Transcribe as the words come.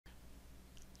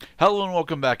Hello and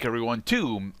welcome back, everyone,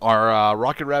 to our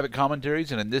Rocket Rabbit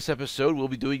commentaries. And in this episode, we'll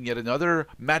be doing yet another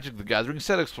Magic the Gathering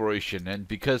set exploration. And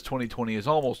because 2020 is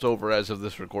almost over as of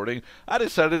this recording, I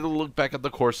decided to look back at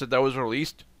the Coreset that was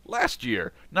released last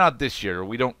year, not this year.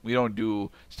 We don't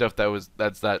do stuff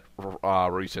that's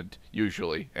recent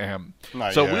usually.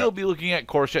 So yet. we'll be looking at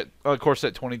Coreset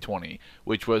 2020,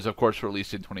 which was of course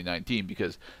released in 2019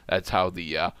 because that's how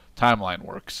the timeline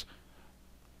works.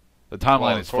 The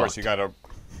timeline is fucked.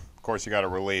 Of course, you got to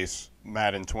release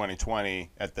Madden 2020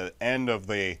 at the end of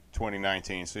the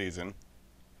 2019 season.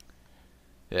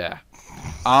 Yeah.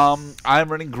 I'm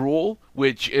running Gruul,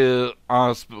 which is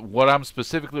what I'm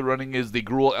specifically running is the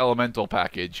Gruul Elemental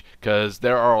package, because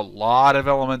there are a lot of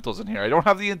elementals in here. I don't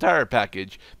have the entire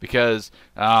package because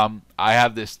I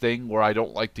have this thing where I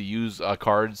don't like to use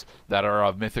cards that are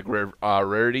of mythic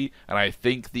rarity, and I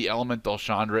think the Elemental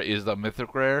Chandra is the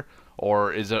mythic rare,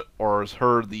 or is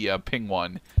her the ping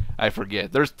one? I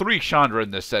forget. There's 3 Chandra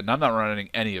in this set, and I'm not running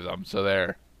any of them, so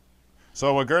there.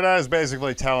 So what Gerda is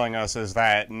basically telling us is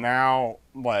that now,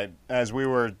 as we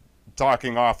were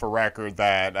talking off a record,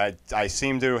 that I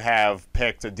seem to have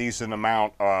picked a decent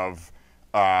amount of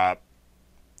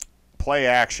play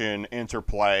action,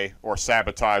 interplay, or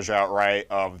sabotage outright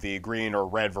of the green or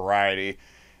red variety.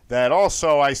 That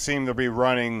also I seem to be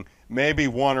running maybe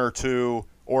 1 or 2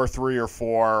 or 3 or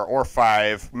 4 or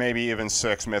 5, maybe even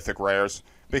 6 mythic rares.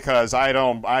 Because I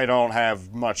don't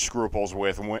have much scruples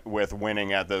with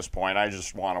winning at this point. I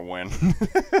just want to win.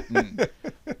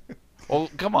 Well,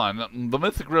 come on. The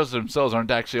mythic rares themselves aren't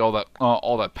actually all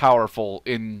that powerful.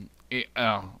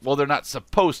 Well, they're not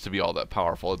supposed to be all that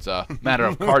powerful. It's a matter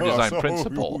of card design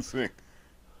principle.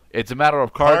 It's a matter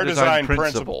of card design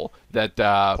principle that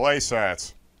play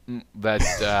sets.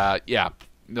 Yeah,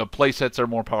 the play sets are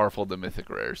more powerful than mythic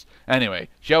rares. Anyway,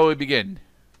 shall we begin?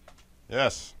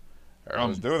 Yes.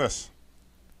 Let's do this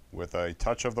with a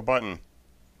touch of the button.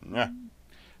 Yeah.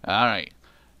 All right.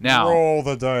 Now roll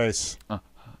the dice.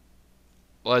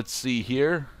 Let's see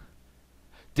here.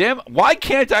 Damn! Why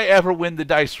can't I ever win the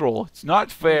dice roll? It's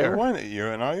not fair.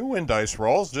 You win dice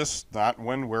rolls, just not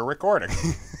when we're recording.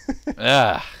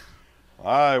 Ah.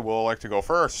 I will like to go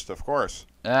first, of course.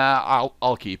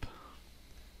 I'll keep.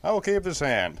 I will keep this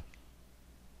hand.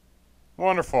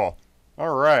 Wonderful.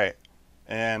 All right.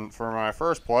 And for my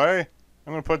first play,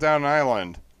 I'm going to put down an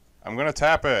island. I'm going to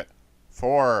tap it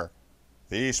for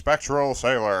the Spectral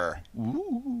Sailor.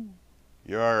 Ooh.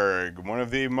 Yarg, one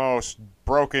of the most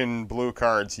broken blue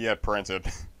cards yet printed.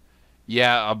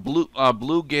 Yeah,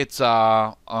 blue gets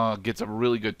a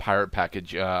really good pirate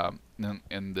package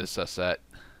in this set.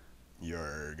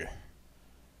 Yarg.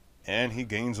 And he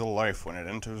gains a life when it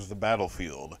enters the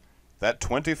battlefield. That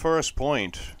 21st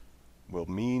point will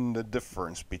mean the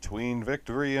difference between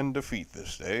victory and defeat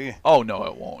this day. Oh, no,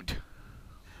 it won't.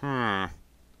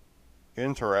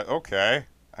 Okay.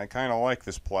 I kind of like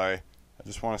this play. I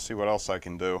just want to see what else I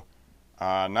can do.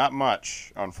 Not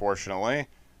much, unfortunately.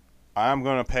 I'm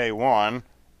going to pay 1,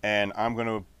 and I'm going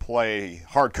to play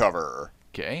hardcover.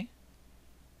 Okay.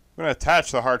 I'm going to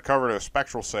attach the hardcover to a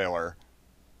Spectral Sailor.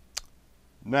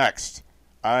 Next,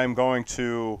 I'm going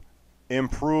to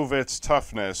improve its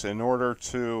toughness in order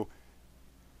to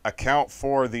account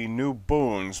for the new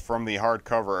boons from the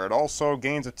hardcover. It also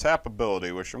gains a tap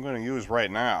ability, which I'm going to use right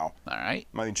now. All right.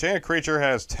 My enchanted creature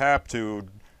has tap to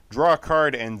draw a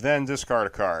card and then discard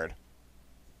a card.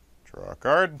 Draw a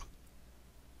card.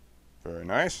 Very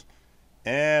nice.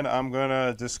 And I'm going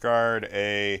to discard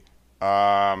a...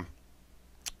 man,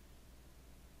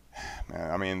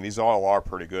 I mean, these all are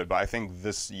pretty good, but I think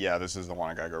this is the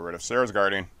one I got to get rid of. Sarah's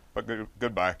Guardian, but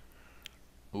goodbye.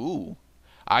 Ooh.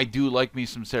 I do like me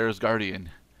some Sarah's Guardian.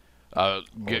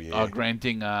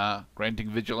 Granting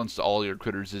vigilance to all your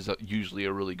critters is usually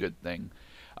a really good thing.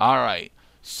 All right,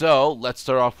 so let's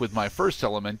start off with my first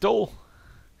elemental.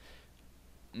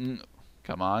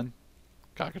 Come on,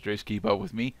 Cockatrice, keep up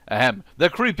with me. The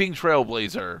Creeping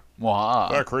Trailblazer. Mwah.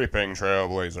 The Creeping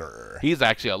Trailblazer. He's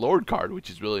actually a Lord card, which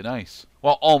is really nice.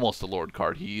 Well, almost a Lord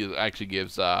card. He actually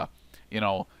gives a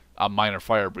minor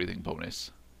fire breathing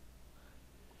bonus.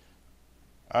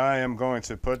 I am going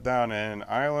to put down an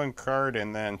island card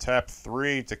and then tap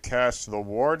 3 to cast the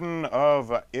Warden of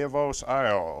Ivos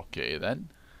Isle. Okay, then.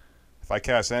 If I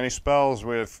cast any spells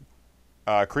with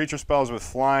creature spells with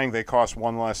flying, they cost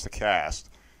 1 less to cast.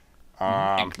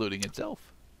 Including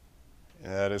itself.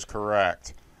 That is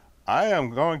correct. I am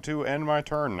going to end my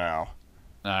turn now.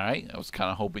 All right. I was kind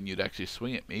of hoping you'd actually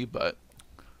swing at me, but...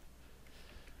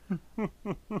 All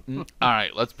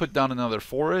right, let's put down another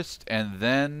forest, and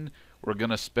then... we're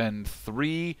going to spend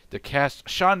 3 to cast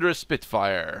Chandra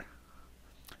Spitfire.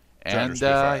 And,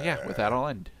 Spitfire. yeah, with that, I'll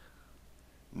end.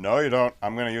 No, you don't.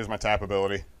 I'm going to use my tap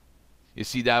ability. You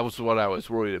see, that was what I was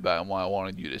worried about and why I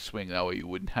wanted you to swing. That way you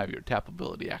wouldn't have your tap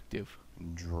ability active.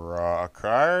 Draw a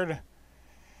card.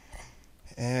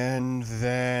 And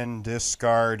then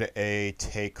discard a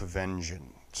Take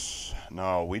Vengeance.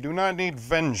 No, we do not need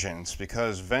vengeance,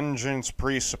 because vengeance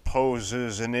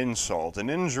presupposes an insult, an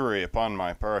injury upon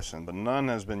my person, but none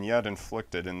has been yet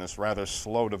inflicted in this rather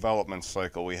slow development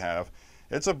cycle we have.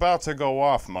 It's about to go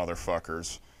off,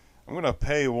 motherfuckers. I'm going to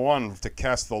pay 1 to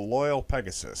cast the Loyal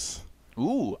Pegasus.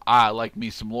 Ooh, I like me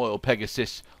some Loyal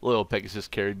Pegasus. Loyal Pegasus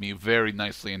carried me very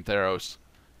nicely in Theros.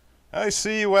 I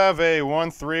see you have a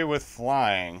 1/3 with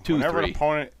flying.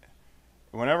 2/3.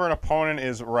 Whenever an opponent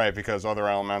is right, because other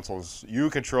elementals you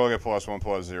control get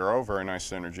 +1/+0. Very nice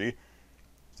synergy.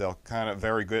 They're kind of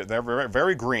very good. They're very,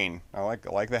 very green. I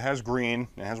like that has green.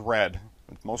 It has red.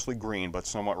 It's mostly green, but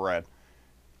somewhat red.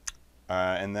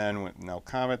 And then no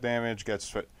combat damage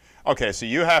gets. Okay, so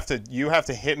you have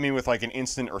to hit me with like an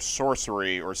instant or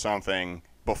sorcery or something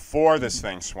before this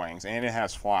thing swings, and it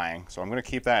has flying. So I'm going to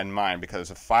keep that in mind, because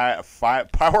power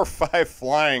 5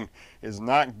 flying is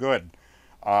not good.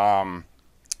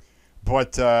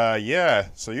 Yeah,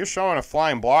 so you're showing a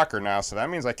flying blocker now, so that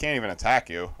means I can't even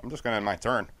attack you. I'm just going to end my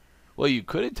turn. Well, you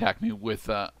could attack me with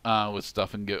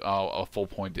stuff and get a full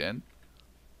point in.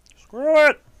 Screw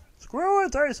it! Screw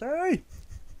it, I say!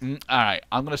 Alright,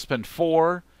 I'm going to spend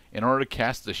 4 in order to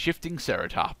cast the Shifting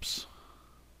Ceratops.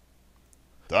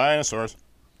 Dinosaurs.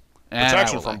 And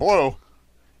Protection from blue?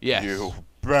 Yes. You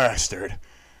bastard.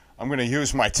 I'm going to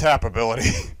use my tap ability.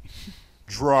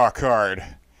 Draw a card.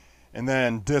 And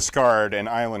then discard an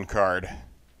island card.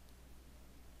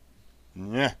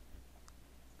 Yeah.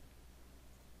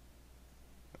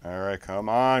 Alright, come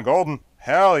on. Golden.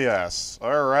 Hell yes.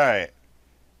 Alright.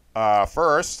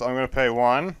 First, I'm going to pay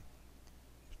 1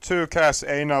 to cast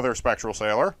another Spectral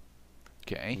Sailor.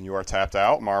 Okay. You are tapped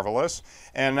out. Marvelous.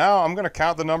 And now I'm going to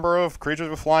count the number of creatures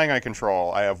with flying I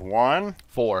control. I have 1,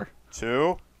 4.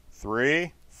 2,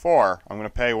 3, 4. I'm going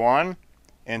to pay 1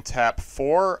 and tap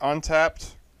 4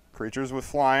 untapped creatures with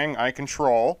flying I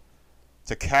control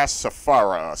to cast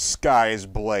Saphara, Sky's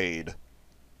Blade.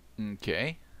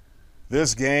 Okay.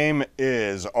 This game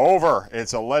is over.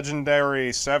 It's a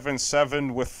legendary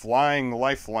 7/7 with flying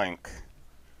lifelink.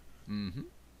 Mm-hmm.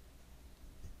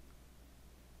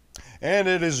 And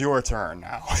it is your turn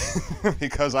now,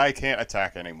 because I can't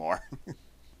attack anymore.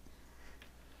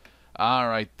 All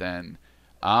right then.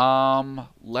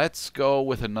 Let's go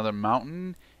with another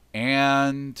mountain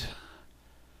and.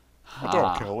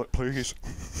 Don't kill it, please.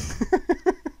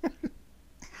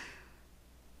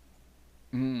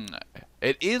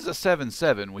 It is a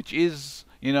 7/7, which is,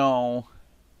 you know,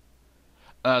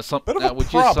 Bit of a which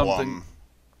problem. is something.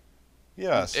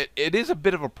 Yes. It is a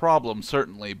bit of a problem,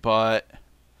 certainly, but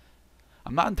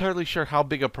I'm not entirely sure how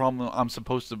big a problem I'm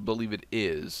supposed to believe it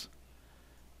is.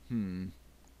 All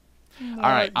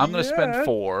right, I'm going to spend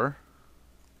 4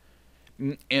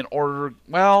 in order.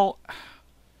 Well,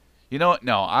 you know what?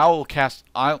 No,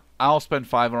 I'll spend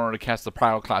 5 in order to cast the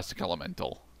Pyroclastic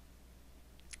Elemental.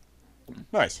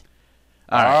 Nice.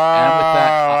 All right, and with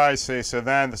that, I see. So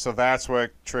that's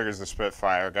what triggers the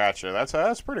Spitfire. Gotcha.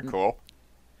 That's pretty cool.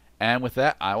 and with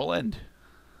that, I will end.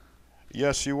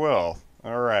 Yes, you will.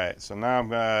 All right. So now I've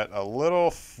got a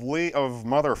little fleet of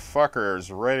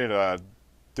motherfuckers ready to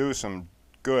do some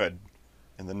good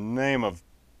in the name of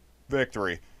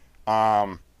victory.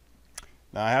 Now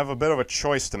I have a bit of a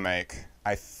choice to make.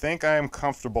 I think I am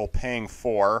comfortable paying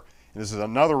 4. This is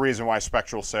another reason why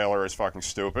Spectral Sailor is fucking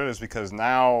stupid, is because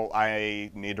now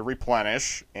I need to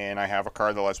replenish, and I have a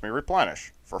card that lets me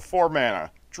replenish. For 4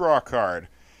 mana, draw a card.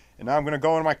 And now I'm going to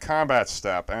go into my combat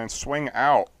step and swing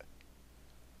out.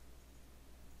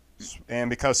 And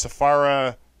because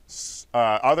Saphara,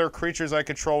 other creatures I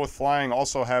control with flying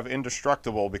also have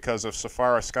indestructible because of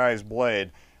Saphara Sky's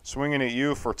Blade, swinging at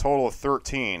you for a total of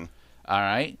 13. All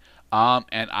right,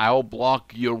 and I'll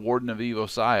block your Warden of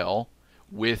Evos Isle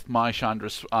with my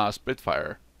Chandra's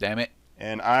Spitfire. Damn it.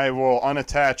 And I will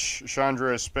unattach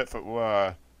Chandra's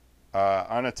Spitfire.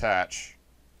 Unattach.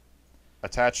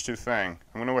 Attach to thing.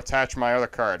 I'm going to attach my other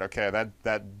card. Okay,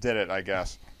 that did it, I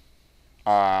guess.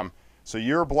 So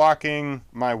you're blocking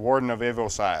my Warden of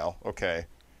Evos Isle. Okay.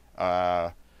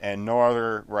 And no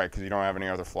other... Right, because you don't have any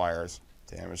other flyers.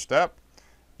 Damage step.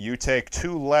 You take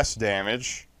 2 less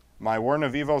damage. My Warden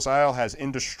of Evos Isle has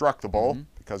indestructible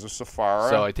because of Saphara.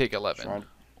 So I take 11.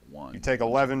 You take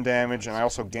 11 damage, and I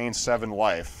also gain 7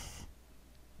 life.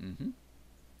 And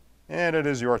it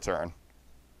is your turn.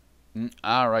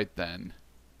 All right, then.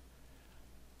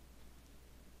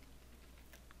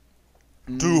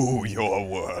 Do your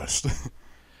worst.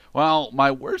 Well,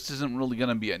 my worst isn't really going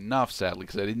to be enough, sadly,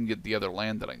 because I didn't get the other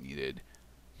land that I needed.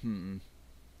 Because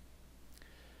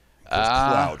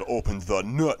Cloud opened the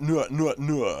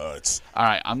nuts.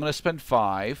 Alright, I'm going to spend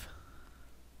 5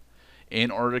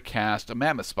 in order to cast a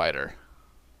Mammoth Spider.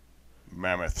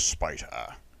 Mammoth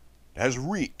Spider has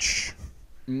reach.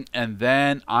 And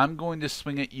then I'm going to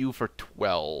swing at you for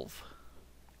 12.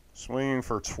 Swinging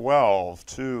for 12,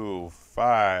 2,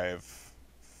 5,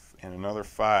 and another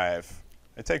 5.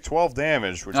 I take 12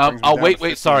 damage, which brings me down to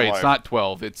 15 sorry, life. it's not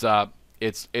 12. It's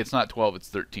not 12, it's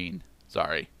 13.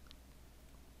 Sorry.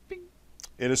 Bing.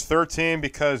 It is 13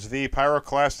 because the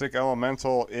Pyroclastic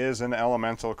Elemental is an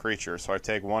elemental creature, so I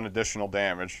take 1 additional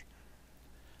damage.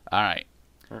 Alright.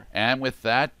 And with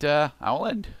that, I'll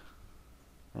end.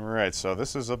 Alright, so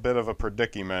this is a bit of a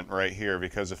predicament right here,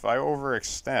 because if I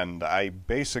overextend, I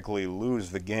basically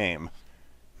lose the game.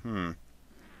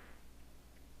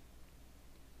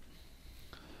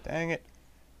 Dang it.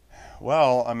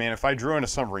 Well, I mean, if I drew into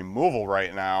some removal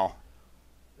right now,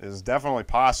 it's definitely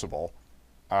possible.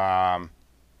 Let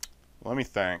me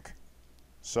think.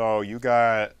 So you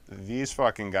got these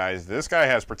fucking guys. This guy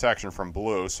has protection from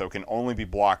blue, so can only be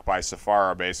blocked by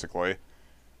Sephara, basically.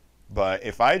 But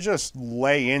if I just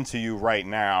lay into you right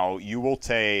now, you will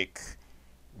take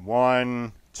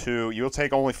 1, 2... You'll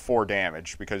take only 4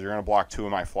 damage, because you're going to block 2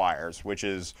 of my flyers, which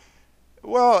is...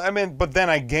 Well, I mean, but then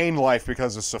I gain life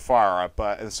because of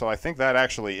Sephara, so I think that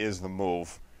actually is the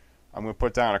move. I'm going to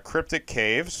put down a Cryptic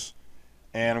Caves,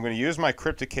 and I'm going to use my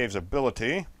Cryptic Caves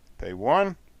ability. Pay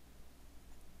 1.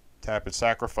 Tap and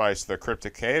sacrifice the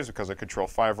Cryptic Caves because I control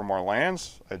 5 or more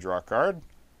lands. I draw a card.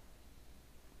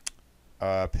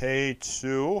 Pay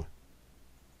 2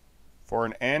 for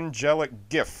an Angelic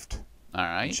Gift.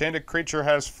 Alright. Enchanted creature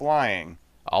has flying.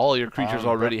 All your creatures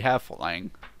already have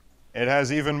flying. It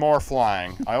has even more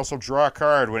flying. I also draw a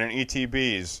card when it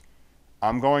ETBs.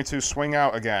 I'm going to swing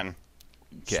out again.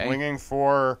 Okay. Swinging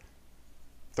for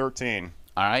 13.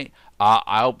 Alright.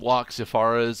 I'll block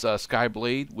Sephara's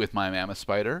Skyblade with my Mammoth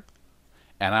Spider.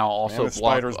 And I'll also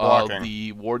block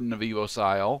the Warden of Evos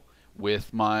Isle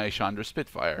with my Chandra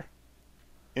Spitfire.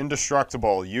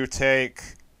 Indestructible. You take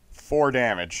 4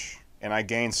 damage, and I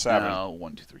gain 7. No,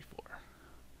 1, 2, 3, 4.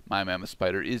 My Mammoth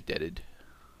Spider is deaded.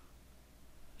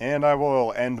 And I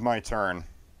will end my turn.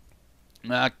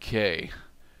 Okay.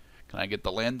 Can I get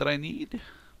the land that I need?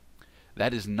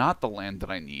 That is not the land that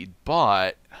I need,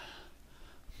 but...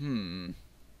 You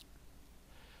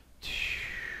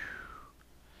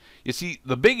see,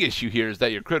 the big issue here is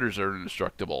that your critters are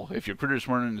indestructible. If your critters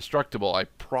weren't indestructible, I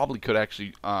probably could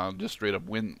actually just straight up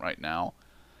win right now.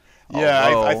 Yeah,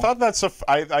 Although, I thought that's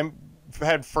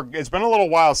it's been a little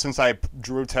while since I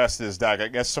drew tested his deck. I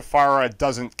guess Sephara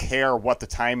doesn't care what the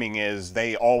timing is.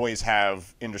 They always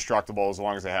have indestructible as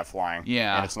long as they have flying.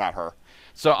 Yeah. And it's not her.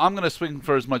 So I'm going to swing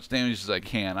for as much damage as I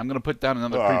can. I'm going to put down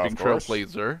another Creeping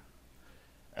Trailblazer.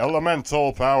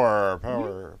 Elemental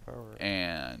power.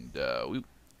 And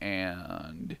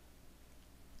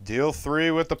deal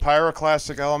 3 with the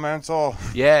Pyroclastic Elemental.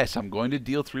 Yes, I'm going to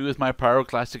deal 3 with my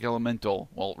Pyroclastic Elemental.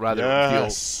 Well, rather,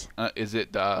 yes.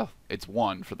 It's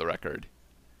 1 for the record.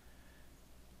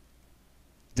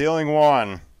 Dealing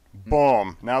 1.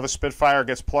 Boom. Now the Spitfire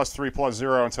gets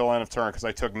 +3/+0 until end of turn because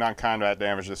I took non-combat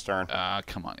damage this turn.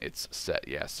 Come on, it's set.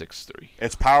 Yeah, 6/3.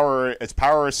 Its power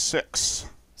is 6.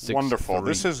 Wonderful. 3.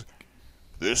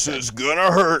 This is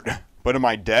gonna hurt. But am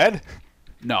I dead?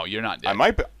 No, you're not dead. I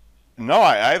might be. No,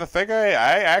 I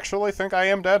actually think I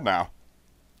am dead now.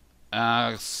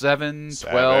 7,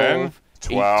 12,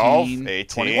 18,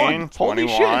 21.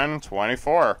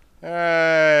 24.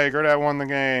 Hey, Gerdad won the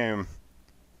game.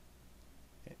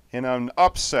 In an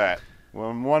upset.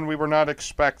 One we were not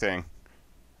expecting.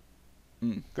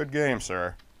 Good game,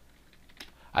 sir.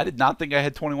 I did not think I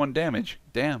had 21 damage.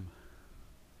 Damn.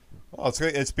 Well,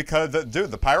 it's because,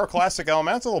 the Pyroclastic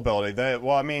Elemental ability,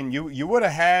 you would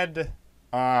have had...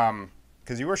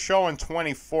 because you were showing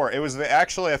 24. It was I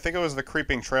think it was the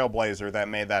Creeping Trailblazer that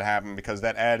made that happen because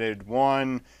that added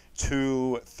 1,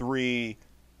 2, 3.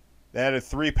 That added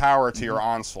 3 power to your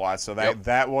onslaught. So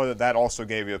that also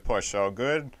gave you a push. So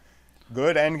good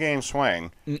endgame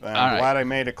swing. I'm glad I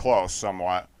made it close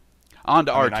somewhat. On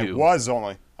to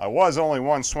R2. I was only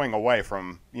 1 swing away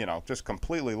from just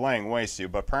completely laying waste to you.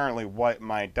 But apparently,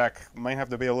 my deck might have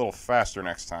to be a little faster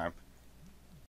next time.